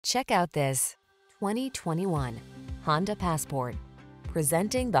Check out this 2021 Honda Passport.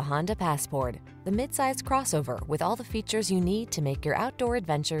 Presenting the Honda Passport, the midsize crossover with all the features you need to make your outdoor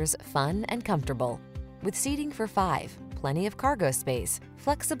adventures fun and comfortable. With seating for 5, plenty of cargo space,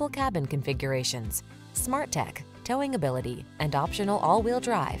 flexible cabin configurations, smart tech, towing ability, and optional all-wheel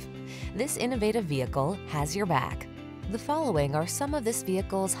drive, this innovative vehicle has your back. The following are some of this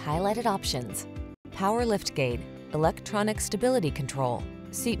vehicle's highlighted options: power liftgate, electronic stability control,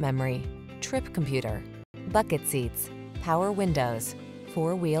 seat memory, trip computer, bucket seats, power windows,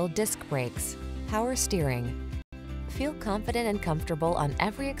 4-wheel disc brakes, power steering. Feel confident and comfortable on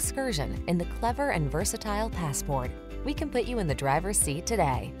every excursion in the clever and versatile Passport. We can put you in the driver's seat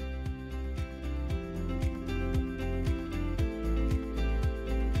today.